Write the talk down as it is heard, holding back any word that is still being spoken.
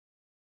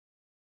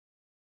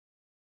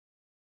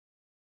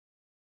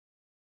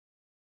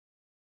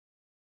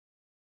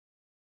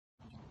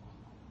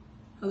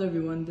Hello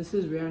everyone, this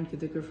is Ryan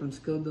Kitikar from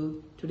Skill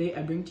Build. Today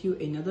I bring to you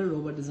another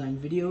robot design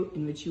video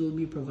in which you will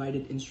be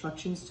provided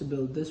instructions to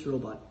build this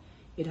robot.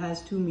 It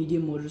has two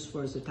medium motors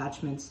for its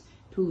attachments,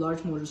 two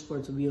large motors for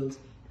its wheels,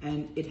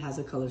 and it has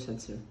a color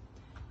sensor.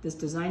 This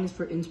design is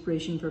for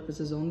inspiration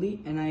purposes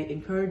only, and I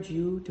encourage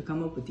you to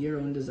come up with your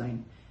own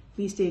design.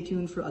 Please stay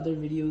tuned for other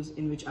videos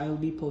in which I will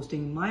be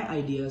posting my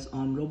ideas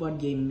on robot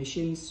game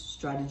missions,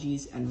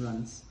 strategies, and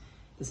runs.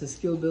 This is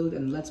Skill Build,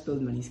 and let's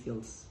build many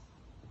skills.